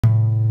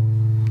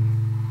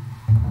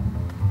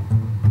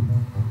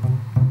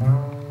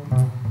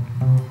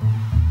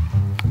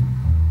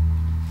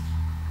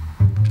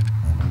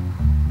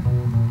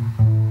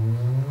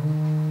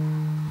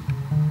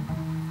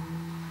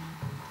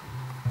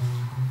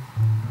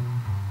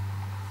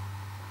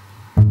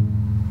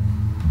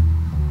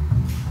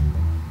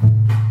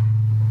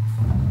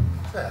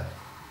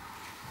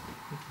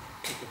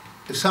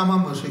if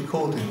someone was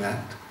recording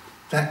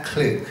that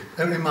click,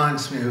 it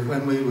reminds me of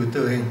when we were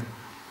doing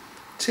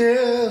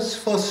Tears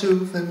for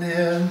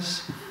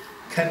Souvenirs,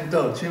 Ken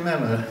Dodd, do you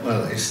remember?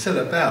 Well, he's still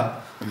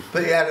about,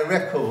 but he had a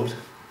record,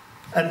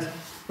 and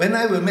when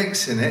they were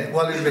mixing it,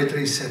 Wally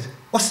Ridley said,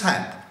 "What's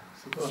that?" I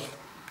said, "What?"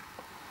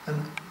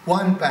 And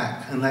wind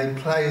back, and they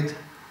played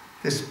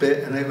this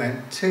bit, and it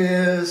went,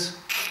 Tears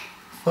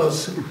for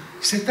Souvenirs.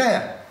 He said,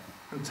 "There."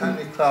 And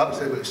Tony Clark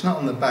said, "Well, it's not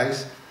on the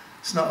bass,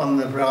 it's not on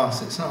the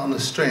brass, it's not on the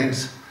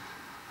strings."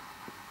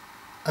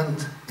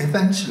 And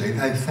eventually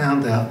they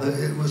found out that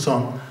it was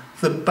on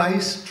the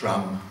bass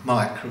drum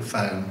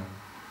microphone,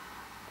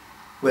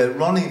 where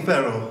Ronnie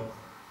Verrill,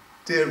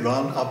 dear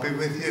Ron, I'll be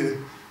with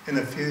you in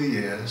a few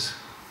years,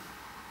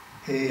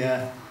 he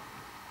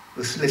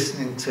was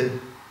listening to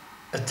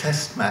a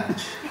test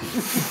match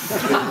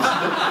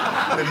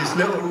with his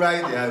little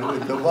radio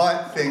with the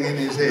white thing in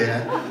his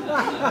ear,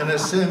 and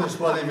as soon as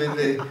Wally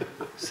Ridley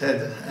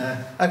said,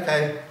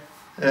 "Okay,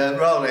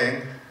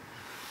 rolling,"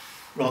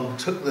 Ron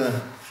took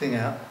the thing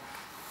out,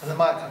 and the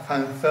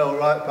microphone fell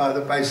right by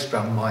the bass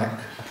drum mic.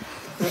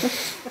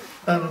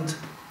 And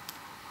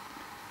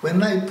when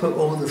they put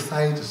all the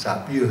faders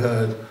up, you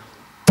heard,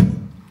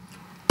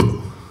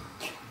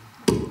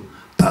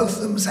 "Both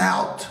of them's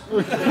out."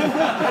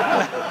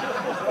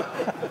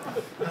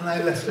 And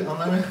they left it on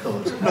the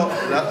record. Not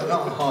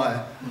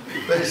high,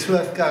 but it's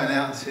worth going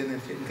out and seeing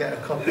if you can get a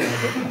copy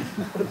of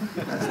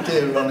it. That's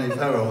dear Ronnie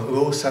Verrill, who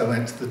also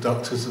went to the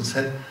doctors and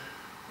said,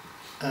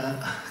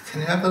 "Can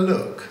you have a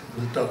look?"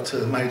 And the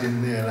doctor made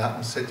him kneel up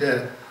and said,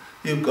 "Yeah,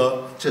 you've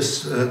got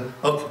just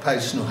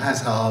occupational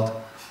hazard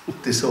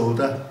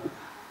disorder,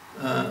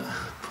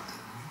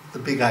 the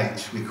big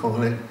H we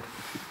call it.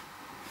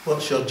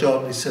 What's your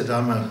job?" He said,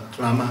 "I'm a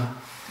drummer."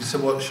 He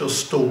said, "What's your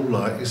stool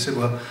like?" He said,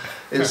 "Well,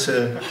 it's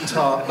a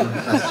tartan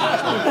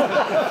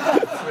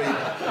plastic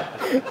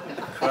 3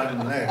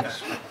 chrome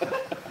legs."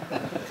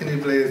 Can you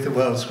believe the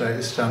world's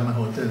greatest drummer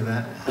will do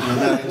that? And I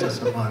know he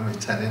doesn't mind me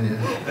telling you.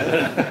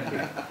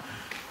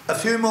 A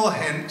few more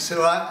hints, all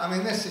right? I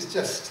mean, this is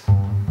just...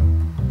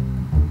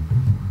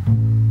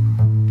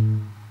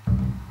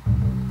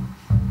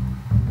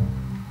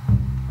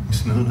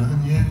 It's not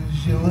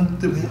unusual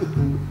to be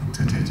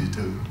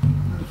do.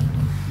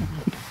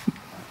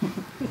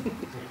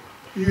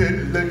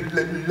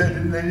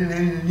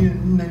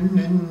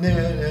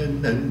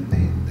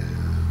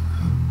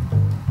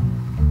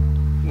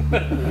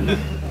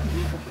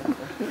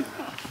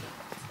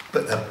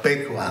 But the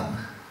big one,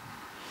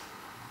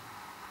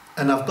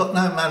 and I've got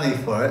no money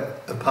for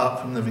it apart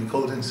from the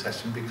recording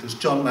session, because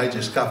John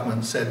Major's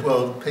government said,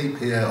 well,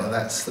 PPL,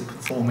 that's the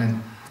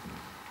performing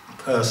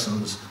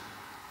persons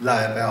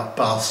layabout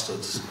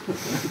bastards.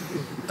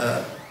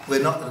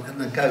 We're not going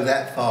to go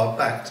that far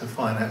back to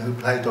find out who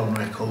played on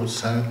records,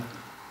 so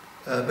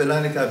we'll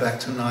only go back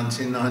to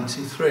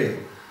 1993.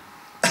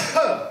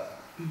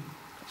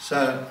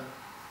 So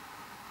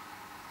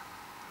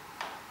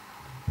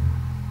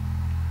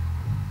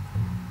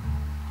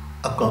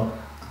I've got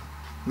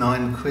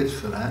 £9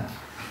 for that.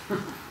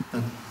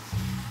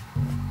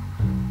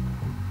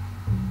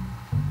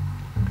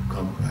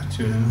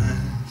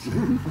 Congratulations.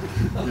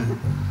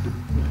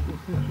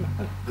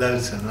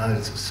 Loads and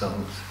loads of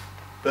songs.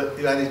 But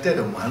you only did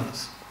them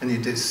once, and you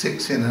did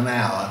 6 in an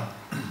hour,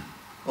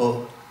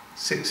 or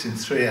 6 in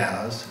 3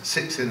 hours,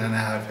 6 in an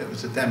hour if it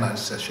was a demo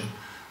session.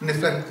 And if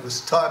there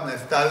was time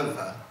left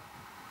over,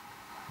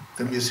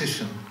 the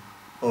musician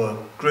or a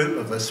group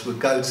of us would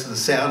go to the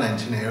sound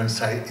engineer and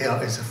say, "Yeah,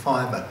 it's a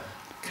 £5.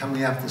 Can we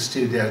have the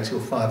studio till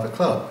 5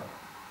 o'clock?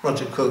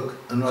 Roger Cook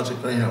and Roger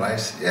Greenaway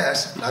said, "Yeah,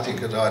 that's a bloody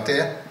good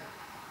idea."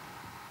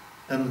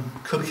 And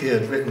Cookie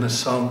had written a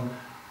song,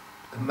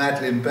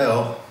 Madeline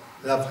Bell,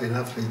 lovely,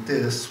 lovely,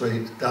 dear,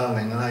 sweet,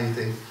 darling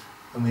lady,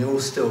 and we all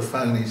still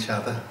phone each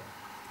other.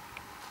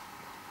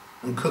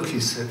 And Cookie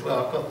said,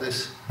 "Well, I've got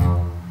this.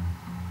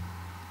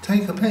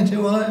 Take a pinch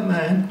of white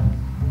man."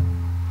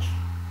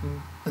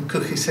 And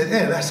Cookie said,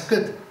 "Yeah, that's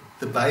good.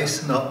 The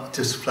bass, not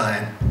just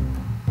playing."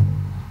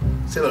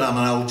 I said, "Well, I'm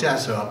an old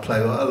jazzer, I'll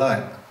play what I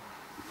like."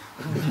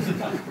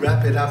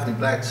 Wrap it up in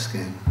black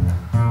skin.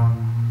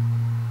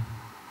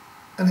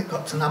 And it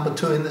got to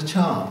 #2 in the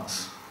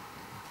charts.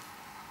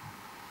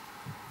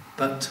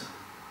 But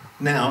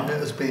now it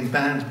has been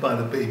banned by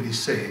the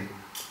BBC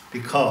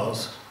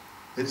because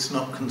it's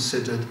not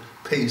considered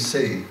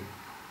PC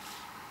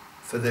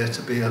for there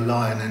to be a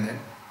line in it,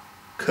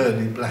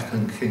 curly black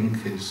and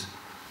kinkies,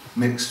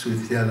 mixed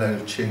with yellow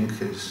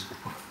chinkies.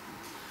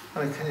 I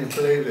mean, can you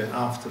believe it?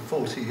 After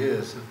 40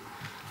 years of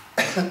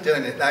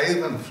doing it, they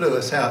even flew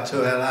us out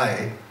to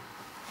LA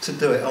to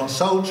do it on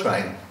Soul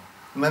Train.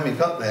 And when we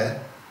got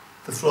there,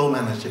 the floor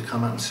manager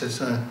come up and says,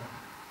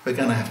 "We're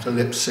going to have to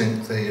lip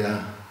sync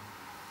the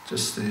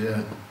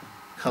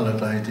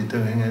coloured lady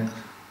doing it."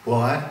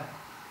 Why?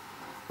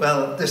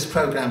 Well, this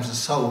programme's a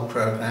soul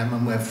programme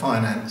and we're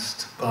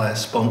financed by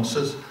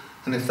sponsors,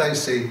 and if they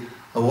see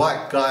a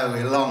white guy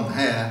with long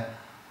hair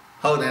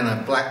holding a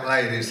black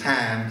lady's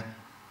hand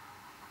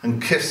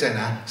and kissing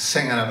her,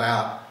 singing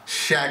about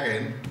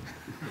shagging,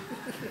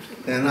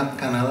 they're not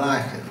going to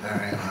like it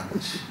very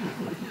much.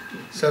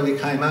 So we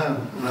came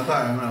home, and I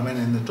got home and I went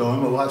in the door,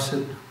 and my wife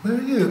said, "Where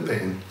have you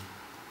been?"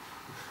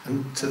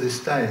 And to this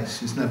day,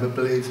 she's never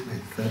believed me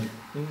that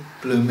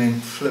Blue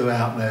Mink flew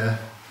out there.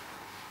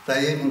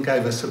 They even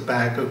gave us a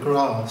bag of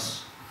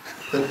grass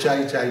that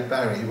J.J.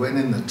 Barry went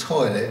in the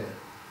toilet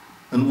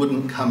and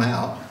wouldn't come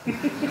out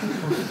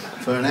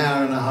for an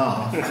hour and a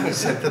half. He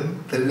said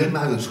the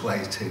limo's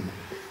waiting.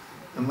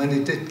 And when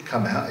he did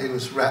come out, he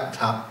was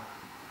wrapped up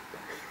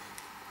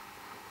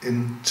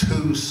in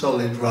 2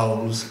 solid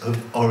rolls of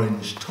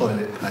orange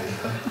toilet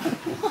paper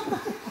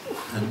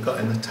and got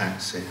in a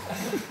taxi.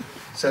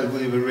 So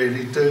we were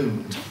really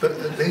doomed, but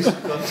at least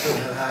we got to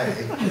LA.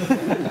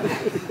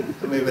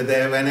 And we were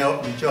there when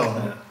Elton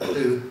John,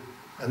 who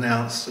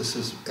announced us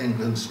as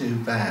England's new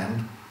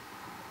band,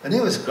 and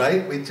it was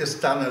great. We'd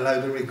just done a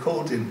load of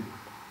recording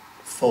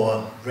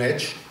for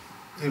Reg.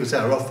 He was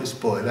our office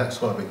boy, that's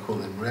why we call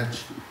him Reg.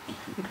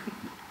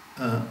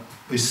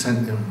 We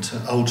sent him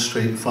to Old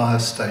Street Fire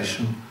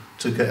Station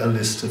to get a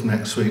list of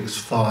next week's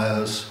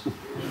fires.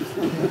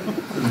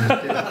 And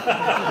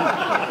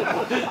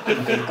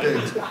he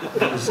did.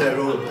 He was there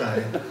all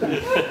day.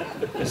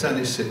 He was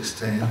only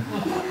 16.